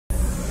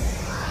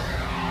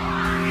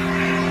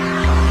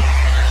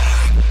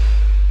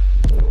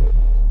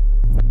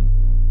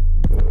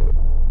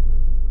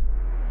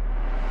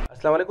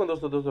अस्सलाम वालेकुम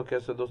दोस्तों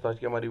कैसे हो दोस्तों। आज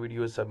की हमारी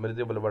वीडियो है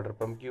सबमर्सिबल वाटर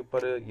पंप के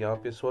ऊपर। यहाँ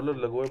पे सोलर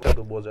लगे हुए हैं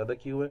तो बहुत ज़्यादा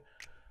किए हुए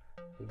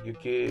हैं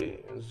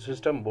क्योंकि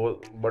सिस्टम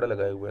बहुत बड़ा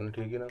लगाए हुए हैं ना,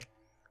 ठीक है ना।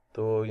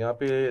 तो यहाँ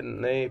पे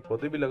नए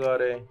पौधे भी लगा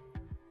रहे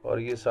हैं और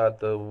ये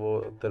साथ वो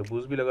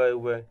तरबूज भी लगाए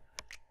हुए हैं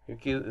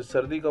क्योंकि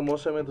सर्दी का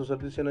मौसम है तो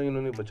सर्दी से ना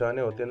इन्होंने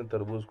बचाने होते हैं ना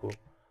तरबूज को।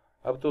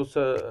 अब तो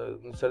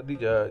सर्दी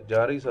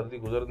जा रही, सर्दी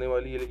गुजरने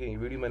वाली है, लेकिन ये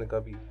वीडियो मैंने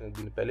काफ़ी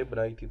दिन पहले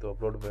बनाई थी तो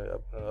अपलोड में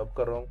अब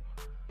कर रहा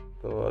हूँ।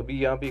 तो अभी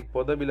यहाँ पे एक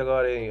पौधा भी लगा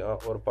रहे हैं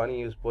और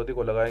पानी इस पौधे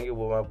को लगाएंगे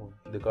वो मैं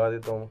आपको दिखा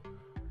देता हूँ।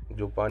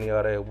 जो पानी आ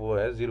रहा है वो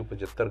है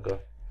 0.75 का।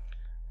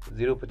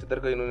 0.75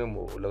 का इन्होंने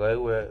वो लगाया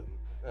हुआ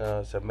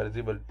है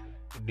सबमर्सिबल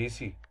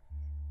डीसी।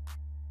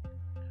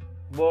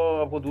 वो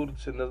आपको दूर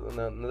से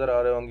नज़र आ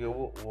रहे होंगे,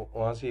 वो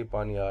वहाँ से ही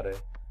पानी आ रहा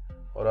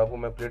है। और आपको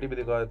मैं प्लेटें भी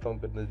दिखा देता हूँ,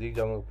 फिर नज़दीक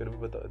जाऊँगा फिर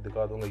भी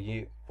दिखा दूँगा।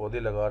 ये पौधे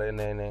लगा रहे हैं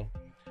नए नए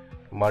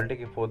माल्टे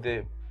के पौधे।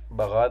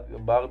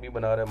 बाग भी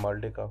बना रहे हैं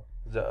माल्टे का।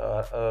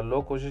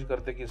 लोग कोशिश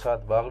करते कि साथ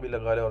बाग भी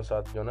लगा ले और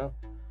साथ जो ना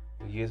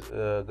ये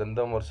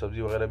गंदम और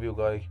सब्जी वगैरह भी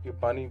उगाए क्योंकि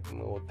पानी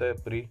होता है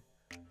फ्री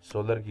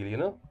सोलर के लिए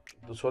ना।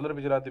 तो सोलर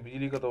पे चलाते,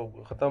 बिजली का तो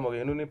ख़त्म हो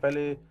गया। इन्होंने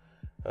पहले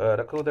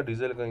रखा हुआ था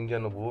डीजल का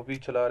इंजन, वो भी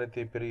चला रहे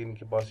थे। फिर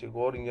इनके पास एक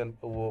और इंजन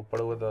वो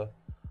पड़ा हुआ था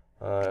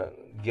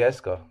गैस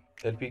का,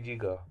 एलपीजी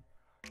का।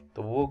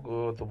 तो वो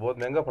तो बहुत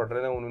महंगा पड़ रहा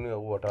है ना, उन्होंने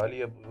वो हटा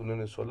लिया।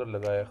 उन्होंने सोलर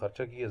लगाया,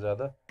 खर्चा किया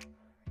ज़्यादा।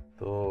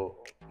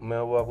 तो मैं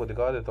वो आपको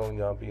दिखा देता हूँ।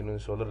 यहाँ पे इन्होंने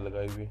सोलर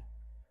लगाई हुई।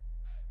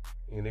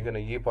 ये देखें ना,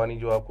 ये पानी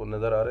जो आपको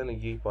नज़र आ रहा है ना,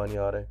 यही पानी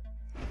आ रहा है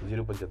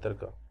 0.75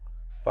 का।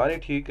 पानी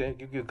ठीक है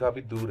क्योंकि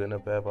काफ़ी दूर है ना,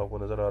 पैप आपको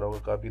नज़र आ रहा होगा,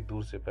 काफ़ी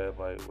दूर से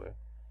पैप आए हुए हैं।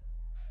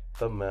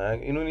 तब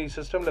मैं इन्होंने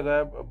सिस्टम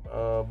लगाया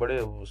बड़े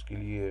उसके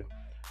लिए,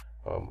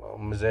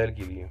 मिज़ाइल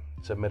के लिए,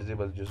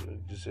 सबमर्सिबल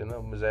जिसे ना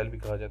मिज़ाइल भी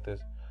कहा जाता है,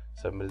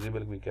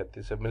 सबमर्सिबल भी कहते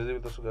हैं। सबमर्सिबल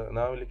तो उसका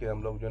नाम है लेकिन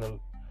हम लोग जो है ना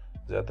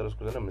ज़्यादातर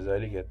उसको जो है ना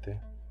मिज़ाइल ही कहते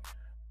हैं।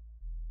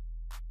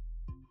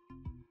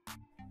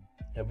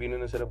 अभी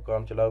इन्होंने सिर्फ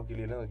काम चलाव के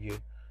लिए ना ये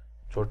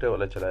छोटे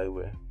वाला चलाए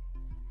हुए हैं।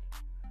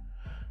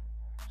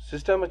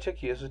 सिस्टम अच्छा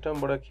किया,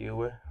 सिस्टम बड़ा किए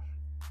हुए है।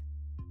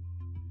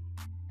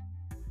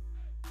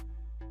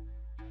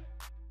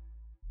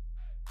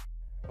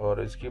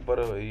 और इसके ऊपर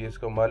ये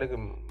इसका मालिक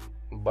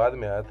बाद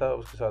में आया था,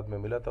 उसके साथ में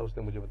मिला था,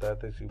 उसने मुझे बताया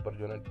था इसके ऊपर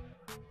जो है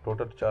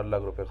टोटल 4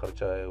 लाख रुपए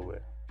खर्चा आए हुए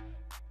हैं।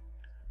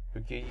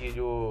 क्योंकि ये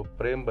जो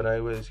फ्रेम बनाए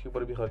हुए हैं इसके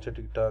ऊपर भी खर्चा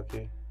ठीक ठाक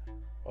है।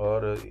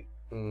 और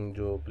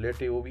जो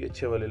प्लेट है वो भी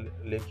अच्छे वाले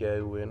लेके आए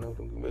हुए हैं ना,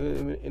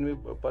 क्योंकि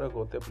इनमें फ़र्क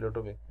होता है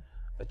प्लेटों में।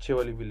 अच्छे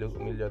वाली भी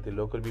मिल जाती,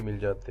 लोकल भी मिल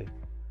जाते।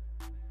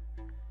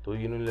 तो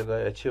इन्होंने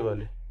लगाए अच्छे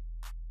वाले।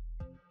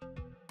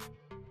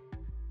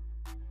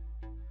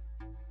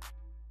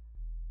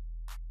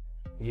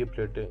 ये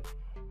प्लेटें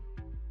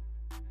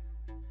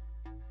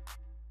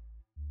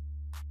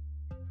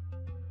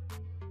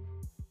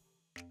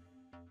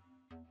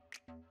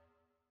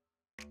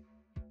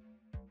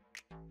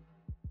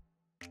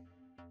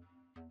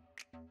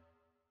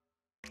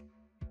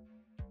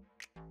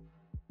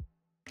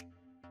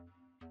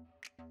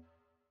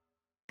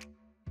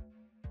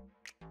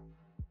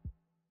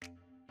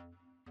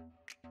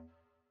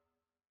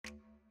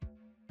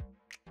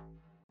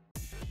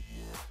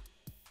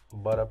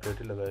 12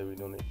 प्लेटें लगाई हुई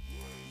इन्होंने।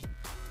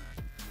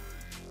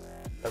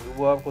 अभी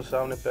वो आपको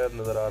सामने पैप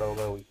नज़र आ रहा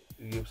होगा,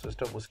 ये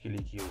सिस्टम उसके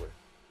लिए किया हुआ है।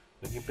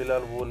 लेकिन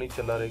फ़िलहाल वो नहीं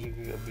चला रहे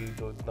क्योंकि अभी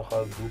तो इतना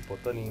ख़ास धूप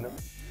होता नहीं ना।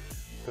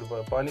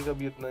 फिर पानी का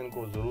भी इतना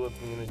इनको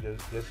ज़रूरत नहीं है,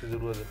 जैसे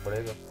ज़रूरत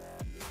पड़ेगा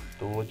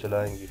तो वो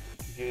चलाएंगे।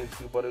 क्योंकि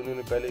इसके ऊपर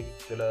उन्होंने पहले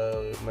चला,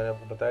 मैंने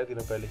आपको बताया थी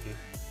ना पहले कि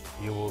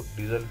ये वो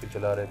डीजल पे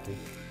चला रहे थे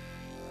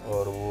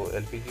और वो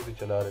एलपीजी पे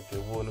चला रहे थे,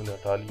 वो उन्होंने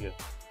हटा लिया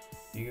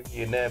क्योंकि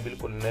ये नया,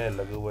 बिल्कुल नया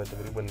लगा हुआ है।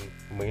 तकरीबन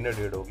महीना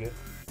डेढ़ हो गया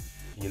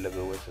ये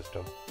लगा हुआ है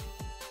सिस्टम।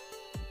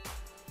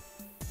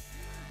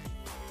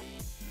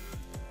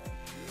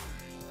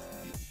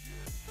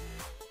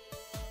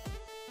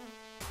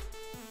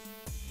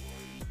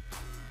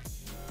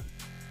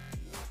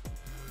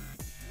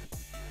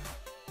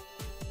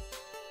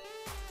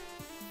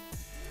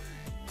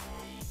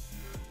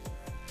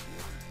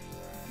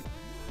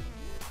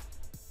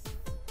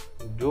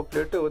 जो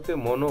प्लेटें होते हैं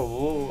मोनो,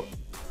 वो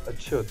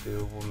अच्छे होते हैं,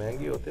 वो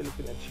महंगे होते हैं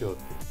लेकिन अच्छे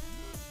होते हैं।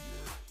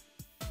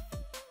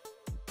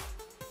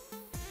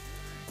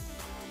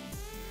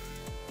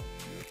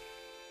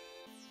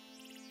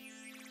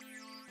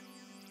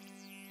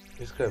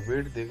 इसका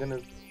वेट देखें ना,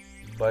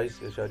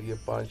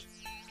 22.5,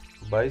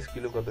 22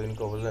 किलो का तो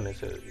इनका वज़न है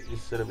सर।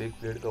 इस सिर्फ एक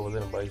प्लेट का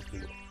वज़न है 22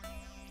 किलो।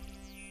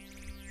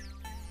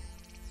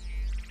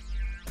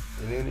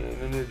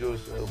 इन्होंने जो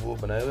वो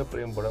बनाया हुआ है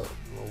फ्रेम, बड़ा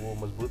वो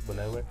मजबूत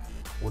बनाया हुआ है।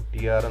 वो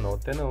टीआरएन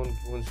होते हैं ना,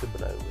 उनसे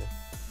बनाए हुए हैं,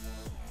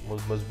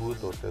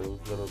 मजबूत होते हैं।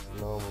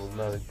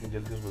 ना इतनी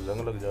जल्दी उसको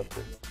जंग लग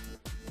जाते हैं,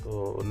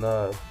 तो ना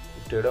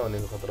टेढ़ा होने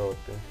का ख़तरा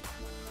होता है।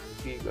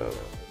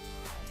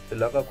 क्योंकि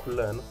इलाका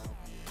खुला है ना,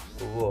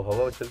 तो वो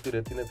हवा चलती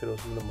रहती है ना, फिर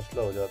उसमें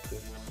मसला हो जाते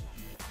हैं।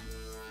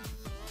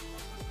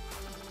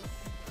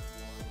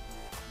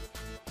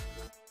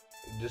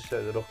 जिस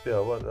रुख पे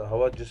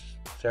हवा जिस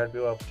साइड पे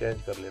हो आप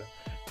चेंज कर लेना।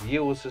 ये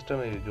वो सिस्टम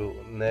है जो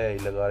नया ही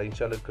लगा रहा है।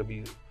 इंशाल्लाह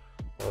कभी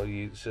और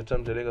ये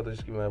सिस्टम चलेगा तो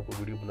इसकी मैं आपको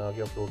वीडियो बना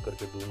के अपलोड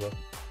करके दूंगा।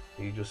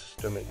 ये जो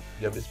सिस्टम है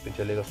जब इस पे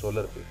चलेगा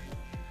सोलर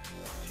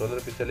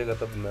पे चलेगा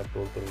तब मैं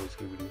अपलोड करूँगा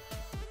इसकी वीडियो।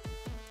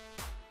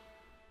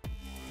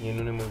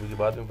 इन्होंने मुझे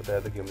बाद में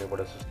बताया था कि हमने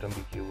बड़ा सिस्टम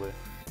भी किया हुआ है,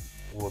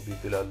 वो अभी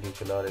फ़िलहाल नहीं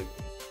चला रहे,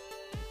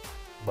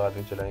 बाद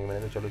में चलाएंगे। मैंने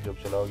कहा चलो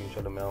जब चलाओगे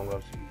इंशाल्लाह मैं आऊँगा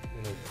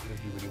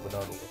इनकी वीडियो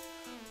बना दूँगा।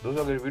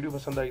 दोस्तों अगर वीडियो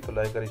पसंद आई तो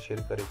लाइक करें,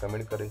 शेयर करें,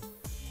 कमेंट करें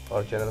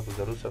और चैनल को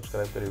ज़रूर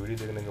सब्सक्राइब करें। वीडियो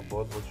देखने का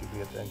बहुत बहुत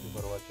शुक्रिया। Thank you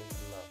for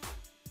watching.